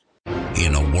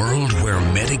In a world where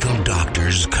medical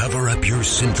doctors cover up your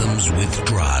symptoms with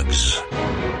drugs,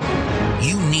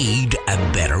 you need a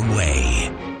better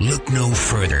way. Look no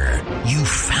further. You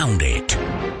found it.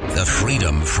 The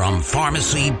Freedom from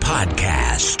Pharmacy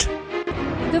Podcast.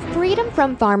 The Freedom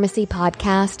from Pharmacy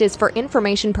Podcast is for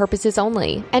information purposes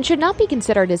only and should not be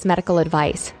considered as medical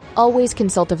advice. Always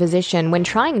consult a physician when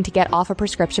trying to get off a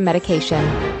prescription medication.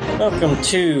 Welcome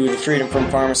to the Freedom from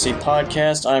Pharmacy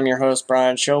Podcast. I'm your host,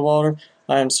 Brian Showalter.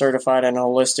 I am certified in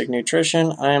holistic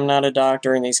nutrition. I am not a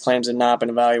doctor, and these claims have not been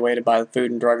evaluated by the Food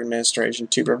and Drug Administration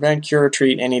to prevent, cure, or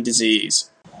treat any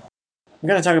disease. I'm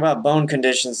going to talk about bone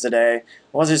conditions today.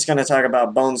 I was just going to talk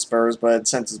about bone spurs, but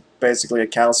since it's basically a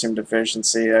calcium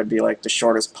deficiency, that'd be like the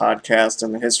shortest podcast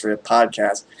in the history of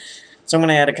podcasts. So I'm going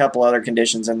to add a couple other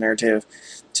conditions in there too.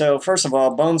 So first of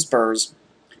all, bone spurs.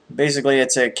 Basically,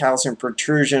 it's a calcium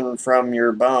protrusion from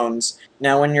your bones.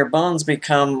 Now, when your bones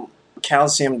become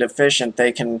calcium deficient,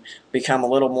 they can become a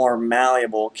little more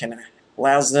malleable,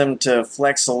 allows them to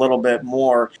flex a little bit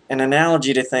more. An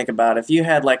analogy to think about, if you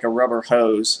had like a rubber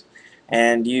hose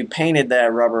and you painted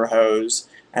that rubber hose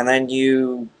and then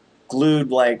you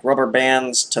glued like rubber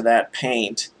bands to that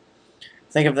paint,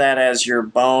 think of that as your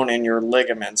bone and your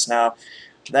ligaments. Now,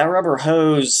 that rubber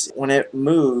hose, when it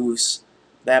moves,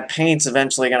 that paint's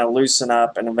eventually going to loosen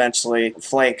up and eventually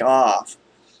flake off.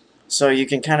 So you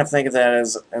can kind of think of that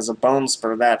as a bone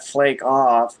spur. That flake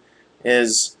off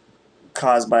is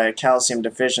caused by a calcium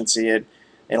deficiency. It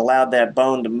allowed that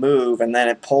bone to move, and then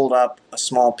it pulled up a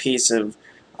small piece of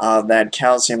that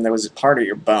calcium that was part of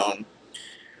your bone.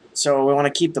 So we want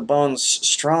to keep the bones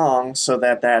strong so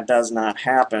that that does not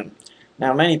happen.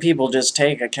 Now, many people just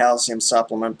take a calcium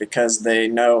supplement because they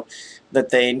know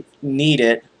that they need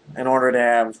it in order to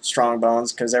have strong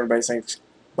bones, because everybody thinks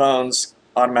bones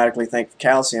automatically think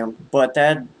calcium. But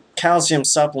that calcium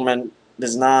supplement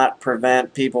does not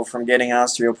prevent people from getting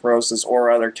osteoporosis or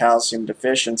other calcium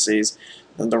deficiencies.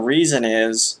 And the reason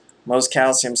is most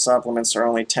calcium supplements are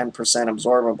only 10%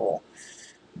 absorbable.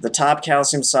 The top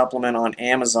calcium supplement on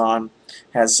Amazon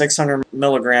has 600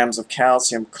 milligrams of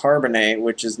calcium carbonate,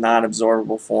 which is not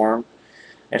absorbable form.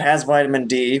 It has vitamin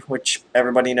D, which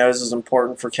everybody knows is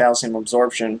important for calcium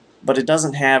absorption, but it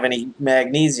doesn't have any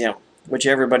magnesium, which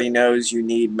everybody knows you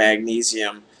need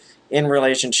magnesium in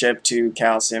relationship to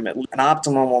calcium. An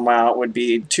optimum amount would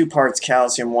be 2 parts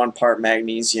calcium, 1 part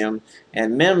magnesium,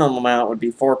 and minimum amount would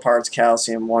be 4 parts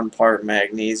calcium, 1 part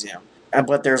magnesium.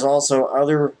 But there's also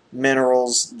other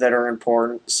minerals that are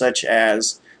important, such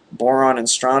as boron and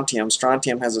strontium.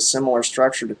 Strontium has a similar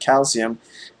structure to calcium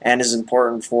and is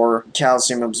important for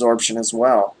calcium absorption as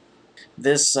well.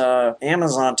 This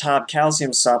Amazon top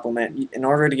calcium supplement, in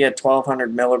order to get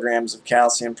 1,200 milligrams of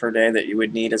calcium per day that you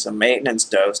would need as a maintenance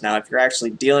dose. Now, if you're actually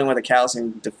dealing with a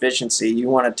calcium deficiency, you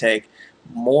want to take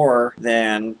more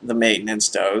than the maintenance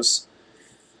dose.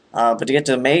 But to get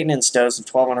to the maintenance dose of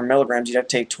 1,200 milligrams, you'd have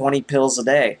to take 20 pills a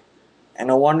day. And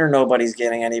no wonder nobody's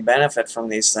getting any benefit from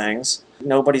these things.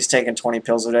 Nobody's taking 20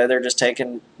 pills a day, they're just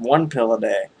taking 1 pill a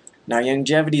day. Now,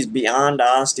 Youngevity's Beyond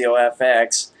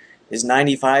OsteoFX is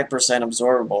 95%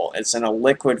 absorbable. It's in a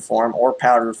liquid form or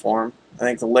powder form. I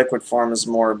think the liquid form is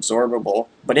more absorbable.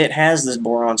 But it has this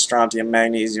boron, strontium,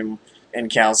 magnesium, and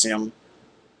calcium.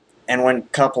 And when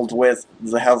coupled with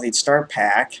the Healthy Start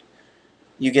Pack,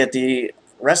 you get the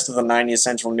rest of the 90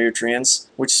 essential nutrients,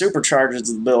 which supercharges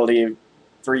the ability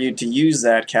for you to use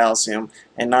that calcium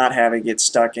and not have it get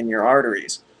stuck in your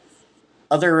arteries.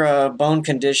 Other bone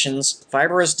conditions,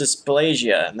 fibrous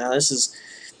dysplasia. Now, this is,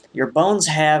 your bones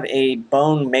have a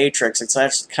bone matrix. It's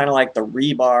actually kind of like the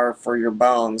rebar for your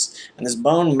bones. And this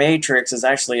bone matrix is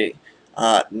actually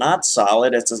not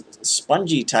solid. It's a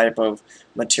spongy type of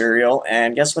material.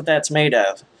 And guess what that's made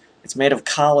of? It's made of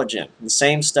collagen, the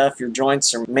same stuff your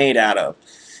joints are made out of.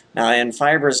 Now, in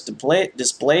fibrous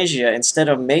dysplasia, instead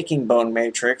of making bone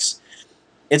matrix,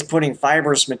 it's putting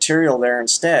fibrous material there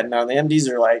instead. Now, the MDs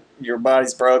are like, your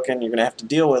body's broken, you're going to have to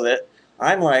deal with it.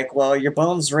 I'm like, well, your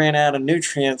bones ran out of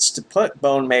nutrients to put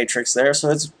bone matrix there, so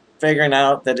it's figuring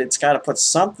out that it's got to put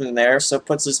something there, so it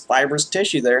puts this fibrous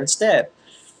tissue there instead.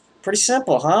 Pretty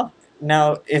simple, huh?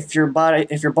 Now, if your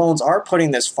bones are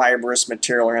putting this fibrous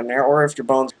material in there, or if your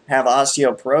bones have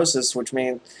osteoporosis,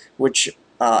 which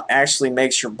actually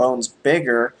makes your bones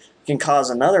bigger, can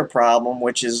cause another problem,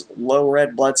 which is low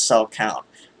red blood cell count.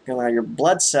 Now, your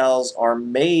blood cells are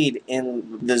made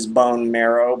in this bone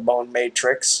marrow, bone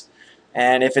matrix,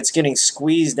 and if it's getting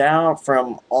squeezed out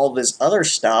from all this other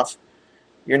stuff,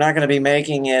 you're not going to be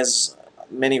making as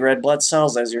many red blood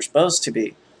cells as you're supposed to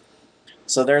be.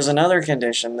 So there's another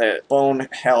condition that bone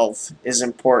health is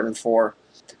important for.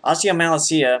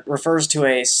 Osteomalacia refers to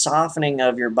a softening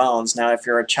of your bones. Now, if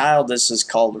you're a child, this is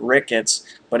called rickets,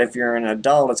 but if you're an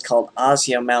adult, it's called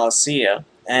osteomalacia.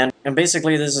 And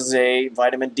basically, this is a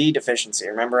vitamin D deficiency.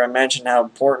 Remember, I mentioned how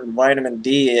important vitamin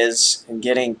D is in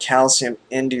getting calcium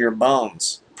into your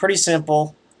bones. Pretty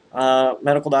simple.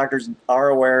 Medical doctors are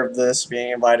aware of this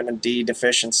being a vitamin D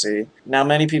deficiency. Now,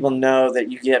 many people know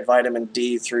that you get vitamin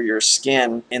D through your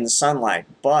skin in the sunlight,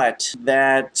 but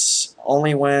that's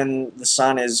only when the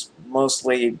sun is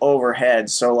mostly overhead.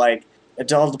 So, like,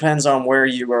 it all depends on where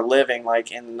you are living.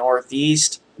 Like in the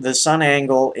Northeast, the sun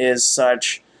angle is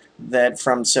such that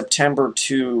from September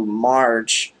to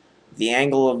March, the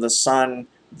angle of the sun,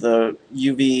 the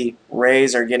UV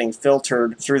rays are getting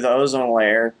filtered through the ozone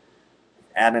layer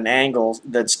at an angle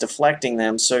that's deflecting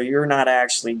them, so you're not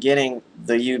actually getting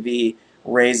the UV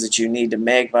rays that you need to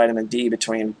make vitamin D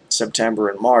between September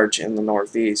and March in the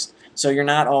Northeast. So you're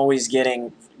not always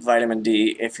getting vitamin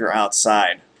D if you're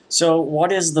outside. So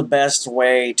what is the best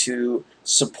way to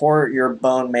support your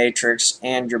bone matrix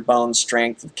and your bone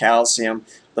strength of calcium?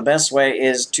 The best way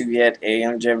is to get a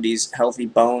Youngevity's Healthy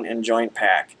Bone and Joint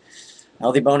Pack.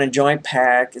 Healthy Bone and Joint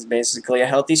Pack is basically a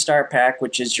healthy start pack,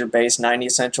 which is your base 90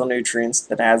 essential nutrients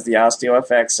that has the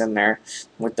OsteoFX in there,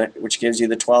 which gives you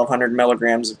the 1,200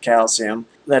 milligrams of calcium.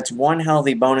 That's one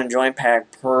healthy bone and joint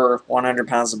pack per 100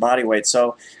 pounds of body weight.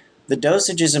 So the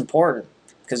dosage is important,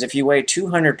 because if you weigh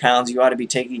 200 pounds, you ought to be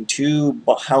taking 2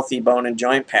 healthy bone and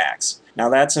joint packs. Now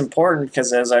that's important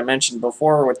because, as I mentioned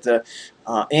before with the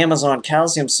Amazon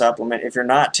calcium supplement, if you're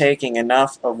not taking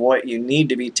enough of what you need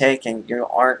to be taking, you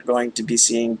aren't going to be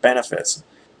seeing benefits.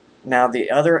 Now,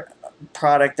 the other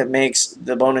product that makes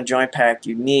the bone and joint pack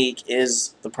unique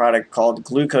is the product called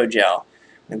glucogel.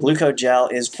 And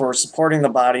glucogel is for supporting the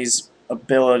body's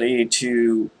ability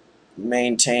to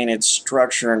maintain its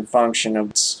structure and function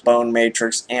of its bone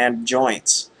matrix and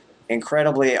joints.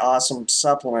 Incredibly awesome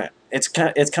supplement. It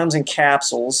comes in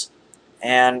capsules,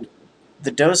 and the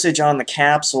dosage on the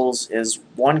capsules is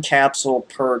 1 capsule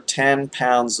per 10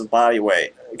 pounds of body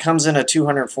weight. It comes in a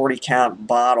 240 count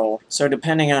bottle, so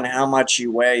depending on how much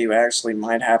you weigh, you actually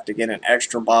might have to get an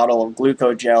extra bottle of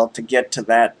glucogel to get to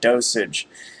that dosage.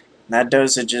 And that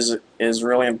dosage is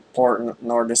really important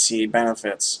in order to see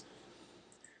benefits.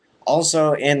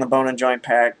 Also in the bone and joint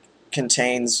pack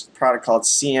contains a product called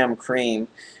CM cream.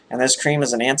 And this cream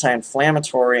is an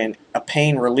anti-inflammatory and a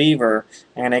pain reliever,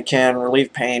 and it can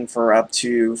relieve pain for up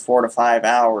to 4 to 5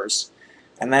 hours.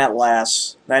 And that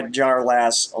jar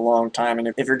lasts a long time.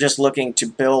 And if you're just looking to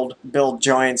build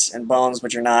joints and bones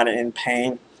but you're not in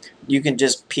pain, you can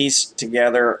just piece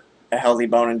together a healthy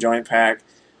bone and joint pack.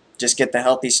 Just get the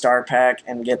healthy start pack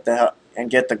and get the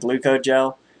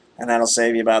glucogel, and that'll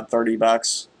save you about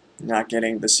 $30. Not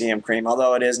getting the CM cream,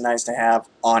 although it is nice to have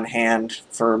on hand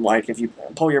for, like, if you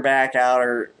pull your back out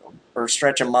or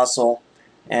stretch a muscle,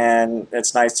 and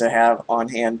it's nice to have on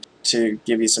hand to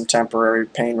give you some temporary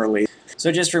pain relief.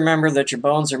 So just remember that your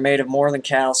bones are made of more than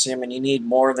calcium, and you need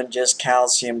more than just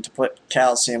calcium to put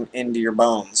calcium into your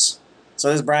bones. So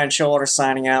this is Brian Showalter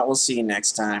signing out. We'll see you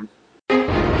next time.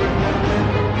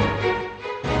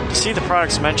 To see the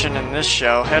products mentioned in this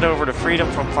show, head over to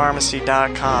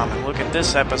freedomfrompharmacy.com and look at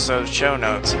this episode's show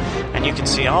notes, and you can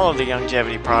see all of the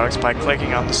Youngevity products by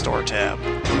clicking on the store tab.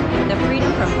 The Freedom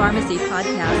from Pharmacy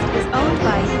podcast is owned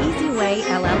by Easyway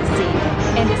LLC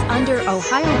and is under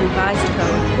Ohio Revised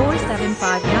Code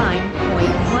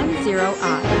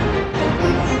 4759.10I.